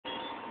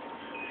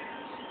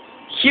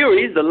Here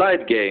is the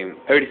light game,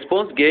 a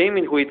response game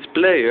in which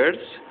players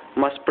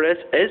must press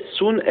as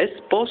soon as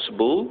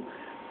possible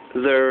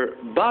their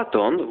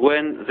button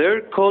when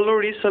their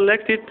color is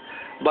selected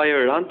by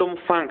a random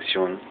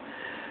function.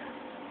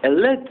 A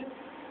LED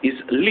is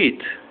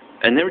lit,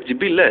 an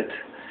RGB LED,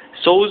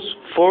 shows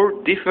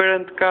 4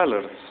 different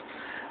colors: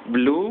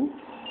 blue,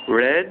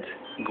 red,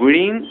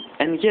 green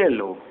and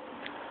yellow.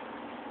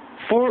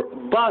 4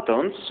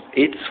 buttons,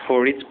 each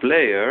for each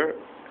player,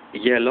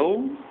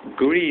 yellow,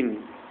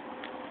 green,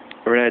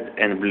 red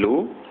and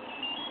blue,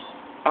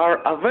 are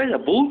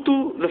available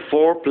to the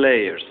 4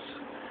 players.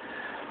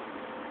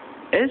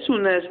 As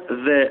soon as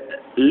the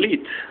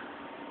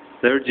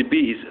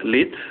RGB is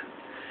lit,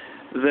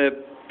 the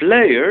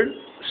player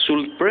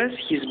should press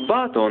his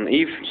button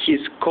if his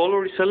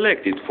color is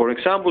selected. For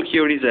example,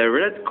 here is a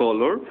red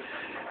color.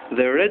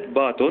 The red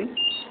button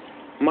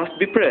must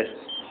be pressed.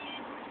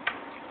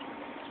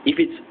 If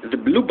it's the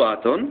blue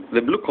button,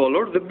 the blue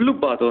color, the blue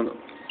button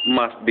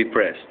must be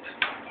pressed.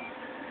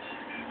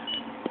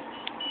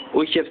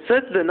 We have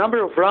set the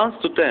number of rounds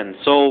to 10,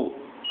 so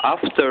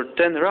after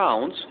 10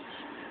 rounds,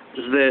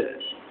 the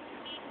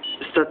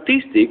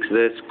statistics,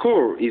 the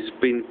score is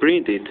being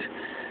printed.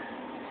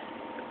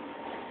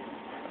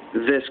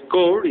 The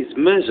score is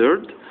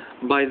measured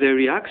by the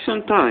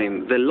reaction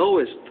time. The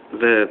lowest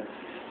the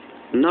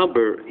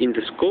number in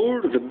the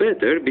score, the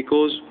better,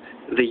 because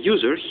the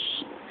user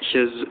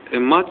has a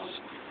much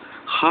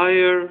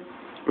higher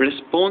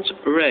response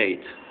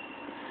rate.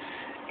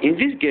 In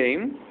this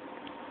game,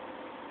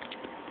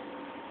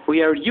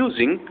 we are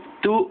using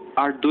 2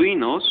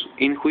 Arduinos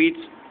in which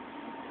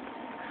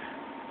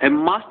a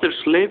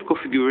master-slave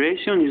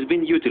configuration is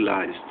being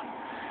utilized.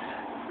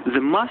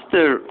 The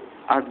master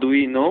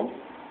Arduino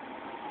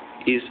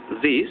is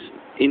this,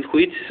 in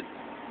which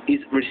is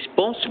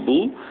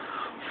responsible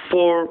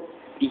for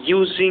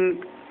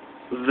using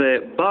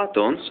the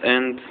buttons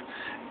and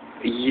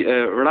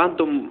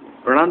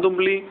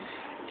randomly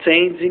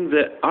changing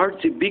the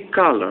RGB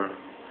color.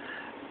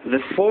 The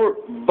 4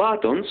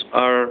 buttons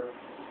are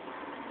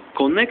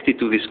connected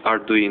to this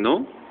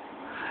Arduino.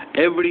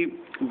 Every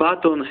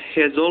button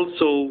has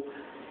also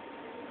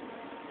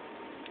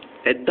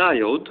a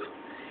diode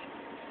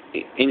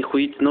in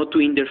which not to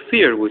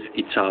interfere with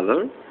each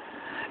other,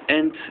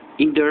 and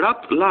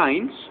interrupt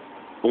lines,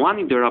 one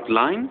interrupt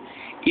line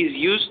is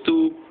used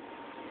to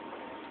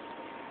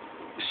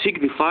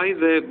signify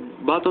the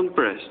button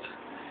pressed.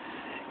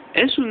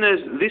 As soon as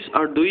this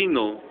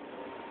Arduino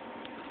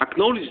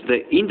acknowledges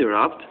the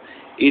interrupt,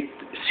 it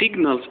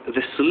signals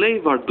the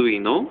slave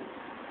Arduino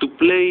to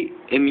play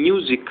a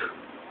music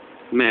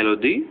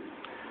melody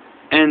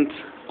and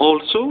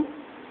also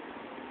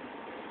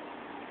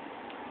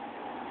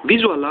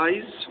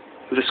visualize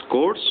the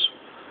scores,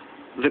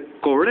 the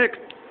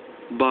correct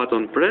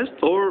button pressed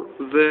or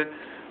the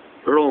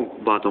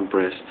wrong button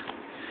pressed.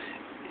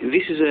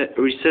 This is a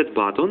reset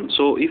button,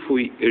 so if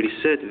we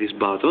reset this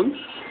button,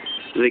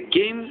 the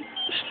game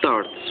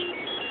starts.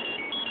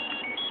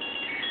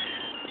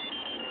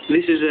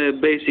 This is a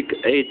basic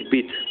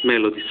 8-bit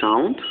melody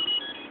sound,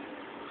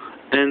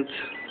 and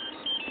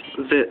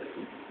the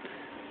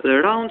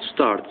round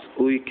starts.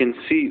 We can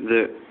see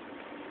the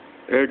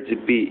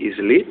RGB is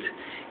lit.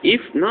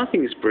 If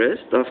nothing is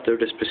pressed after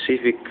the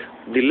specific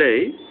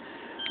delay,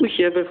 we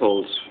have a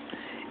false.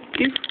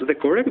 If the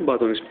correct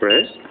button is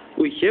pressed,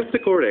 we have the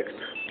correct.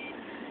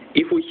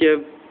 If we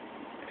have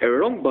a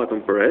wrong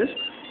button pressed,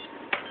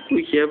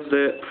 we have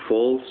the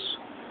false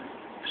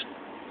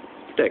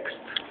text.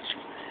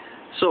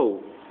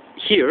 So,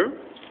 here,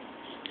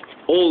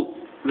 all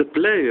the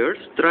players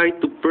try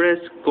to press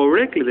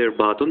correctly their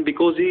button,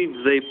 because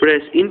if they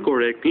press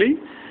incorrectly,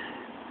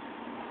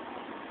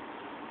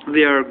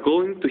 they are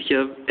going to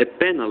have a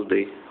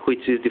penalty,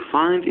 which is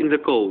defined in the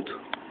code.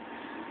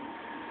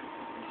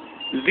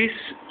 This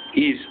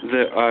is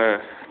the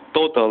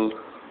total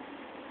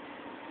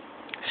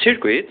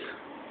circuit,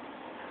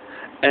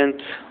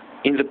 and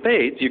in the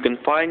page you can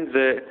find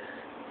the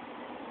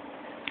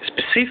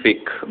specific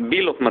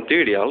bill of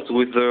materials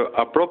with the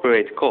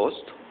appropriate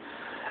cost,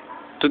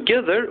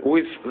 together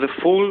with the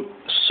full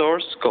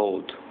source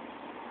code.